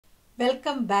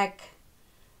Welcome back.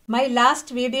 My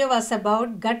last video was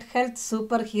about gut health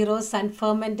superheroes and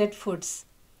fermented foods.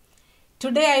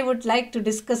 Today I would like to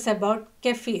discuss about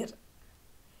kefir.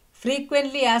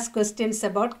 Frequently asked questions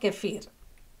about kefir.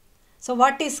 So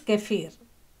what is kefir?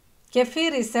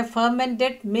 Kefir is a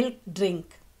fermented milk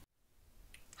drink.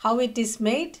 How it is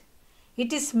made?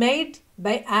 It is made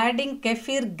by adding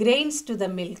kefir grains to the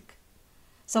milk.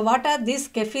 So what are these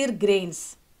kefir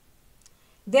grains?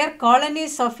 They are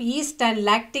colonies of yeast and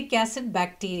lactic acid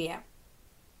bacteria.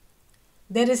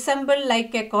 They resemble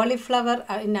like a cauliflower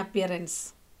in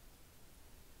appearance.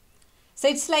 So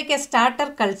it's like a starter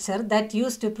culture that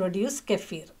used to produce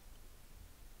kefir.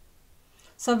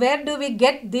 So where do we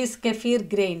get these kefir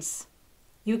grains?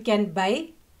 You can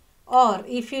buy, or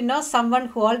if you know someone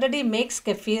who already makes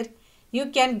kefir, you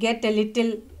can get a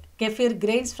little kefir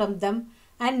grains from them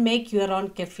and make your own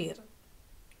kefir.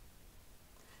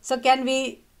 So can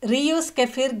we reuse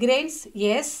kefir grains?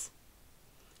 Yes.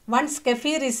 Once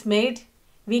kefir is made,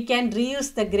 we can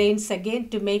reuse the grains again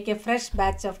to make a fresh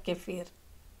batch of kefir.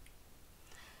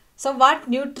 So what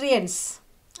nutrients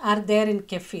are there in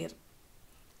kefir?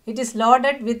 It is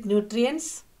loaded with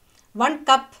nutrients. 1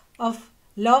 cup of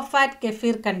low-fat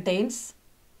kefir contains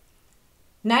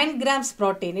 9 grams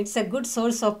protein. It's a good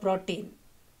source of protein.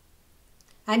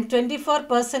 And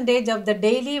 24% of the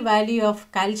daily value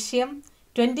of calcium,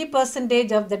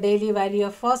 20% of the daily value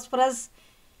of phosphorus,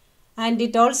 and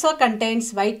it also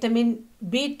contains vitamin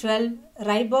B12,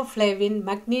 riboflavin,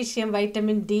 magnesium,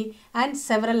 vitamin D, and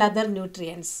several other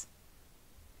nutrients.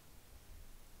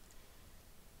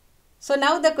 So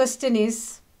now the question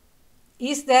is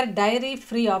there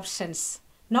dairy-free options?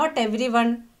 Not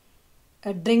everyone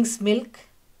drinks milk,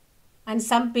 and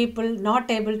some people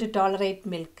not able to tolerate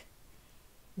milk.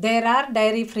 There are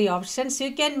dairy-free options.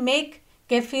 You can make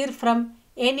kefir from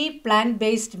any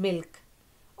plant-based milk,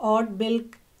 oat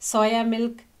milk, soya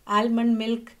milk, almond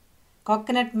milk,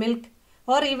 coconut milk,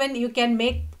 or even you can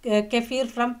make kefir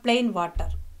from plain water.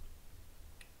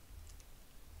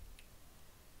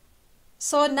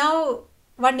 So now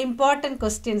one important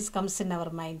question comes in our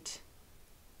mind.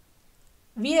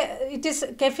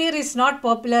 Kefir is not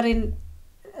popular in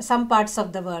some parts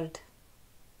of the world.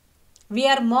 We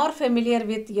are more familiar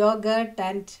with yogurt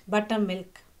and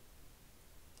buttermilk.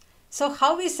 So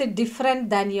how is it different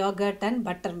than yogurt and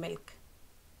buttermilk?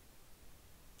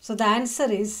 So the answer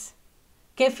is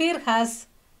kefir has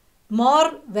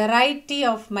more variety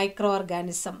of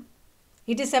microorganisms.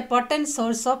 It is a potent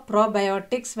source of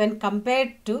probiotics when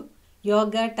compared to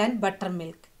yogurt and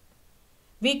buttermilk.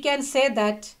 We can say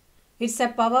that it's a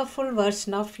powerful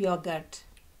version of yogurt.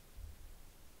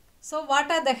 So what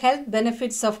are the health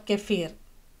benefits of kefir?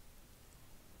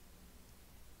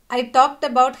 I talked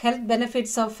about health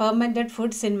benefits of fermented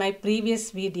foods in my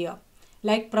previous video,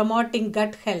 like promoting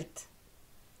gut health,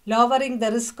 lowering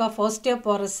the risk of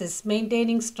osteoporosis,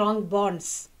 maintaining strong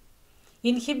bonds,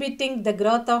 inhibiting the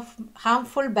growth of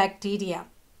harmful bacteria,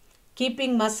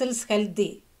 keeping muscles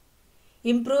healthy,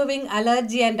 improving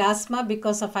allergy and asthma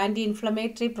because of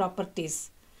anti-inflammatory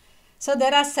properties. So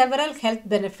there are several health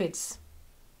benefits.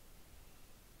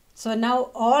 So now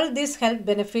all these health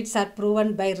benefits are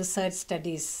proven by research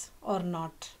studies or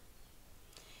not.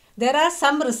 There are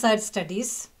some research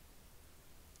studies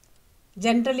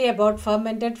generally about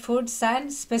fermented foods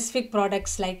and specific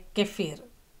products like kefir,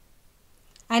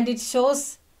 and it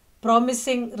shows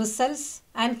promising results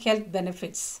and health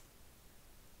benefits.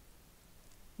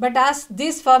 But as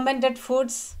these fermented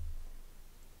foods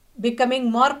becoming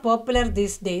more popular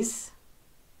these days,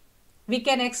 we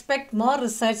can expect more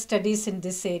research studies in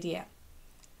this area,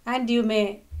 and you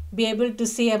may be able to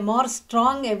see a more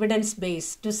strong evidence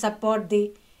base to support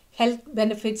the health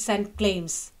benefits and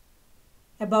claims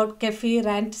about kefir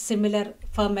and similar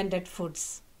fermented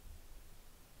foods.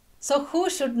 So who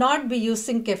should not be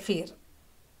using kefir?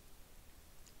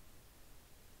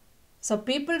 So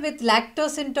people with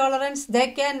lactose intolerance, they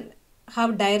can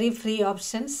have dairy-free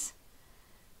options.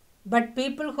 But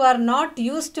people who are not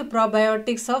used to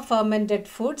probiotics or fermented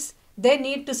foods, they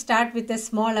need to start with a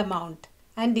small amount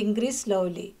and increase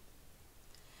slowly.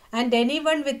 And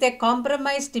anyone with a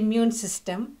compromised immune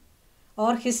system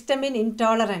or histamine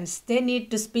intolerance, they need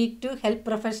to speak to health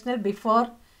professional before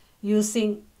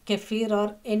using kefir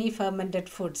or any fermented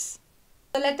foods.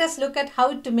 So let us look at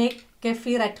how to make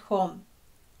kefir at home.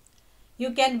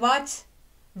 You can watch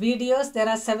videos. There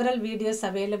are several videos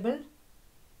available.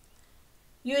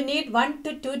 You need 1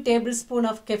 to 2 tablespoons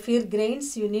of kefir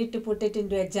grains. You need to put it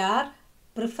into a jar,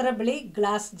 preferably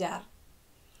glass jar.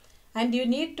 And you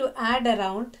need to add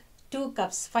around 2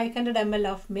 cups, 500 ml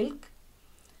of milk,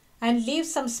 and leave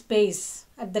some space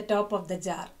at the top of the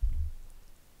jar.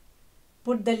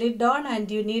 put the lid on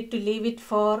and you need to leave it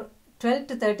for 12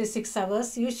 to 36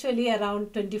 hours, usually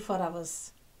around 24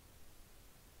 hours.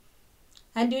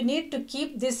 And you need to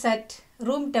keep this at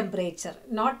room temperature,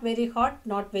 not very hot,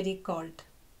 not very cold.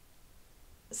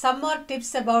 Some more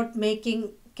tips about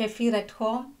making kefir at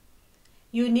home.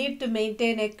 You need to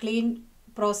maintain a clean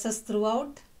process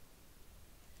throughout.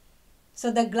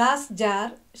 So the glass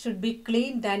jar should be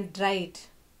cleaned and dried,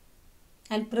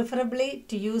 and preferably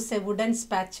to use a wooden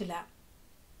spatula.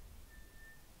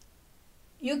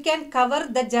 You can cover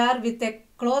the jar with a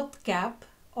cloth cap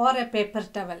or a paper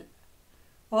towel,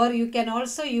 or you can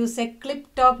also use a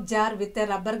clip-top jar with a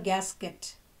rubber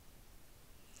gasket.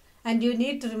 And you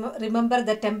need to remember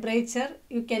the temperature.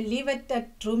 You can leave it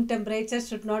at room temperature,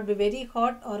 should not be very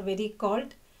hot or very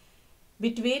cold,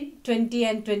 between 20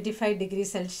 and 25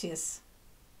 degrees Celsius.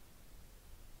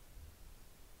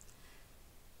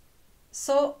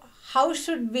 So how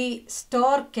should we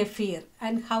store kefir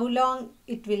and how long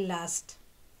it will last?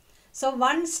 So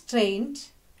once strained,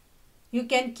 you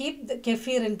can keep the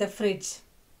kefir in the fridge.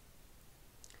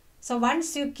 So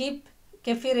once you keep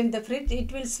kefir in the fridge,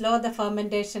 it will slow the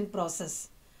fermentation process,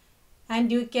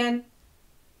 and you can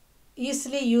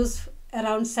easily use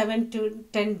around 7 to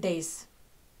 10 days.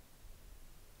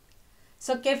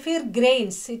 So kefir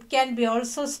grains, it can be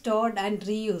also stored and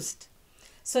reused.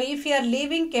 So if you are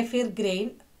leaving kefir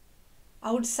grain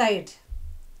outside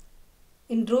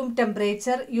in room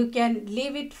temperature, you can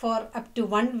leave it for up to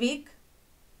 1 week.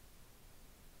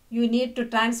 You need to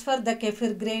transfer the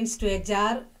kefir grains to a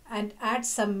jar and add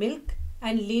some milk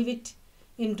and leave it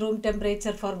in room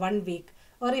temperature for 1 week.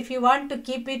 Or if you want to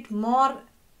keep it more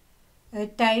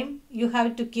time, you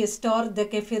have to store the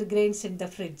kefir grains in the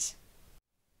fridge.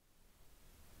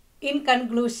 In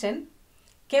conclusion,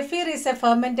 kefir is a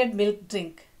fermented milk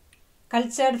drink,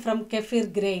 cultured from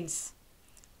kefir grains.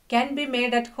 Can be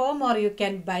made at home or you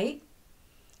can buy.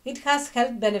 It has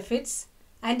health benefits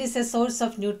and is a source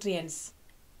of nutrients.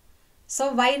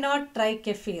 So why not try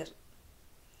kefir?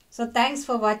 So thanks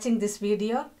for watching this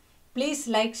video. Please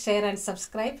like, share and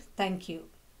subscribe. Thank you.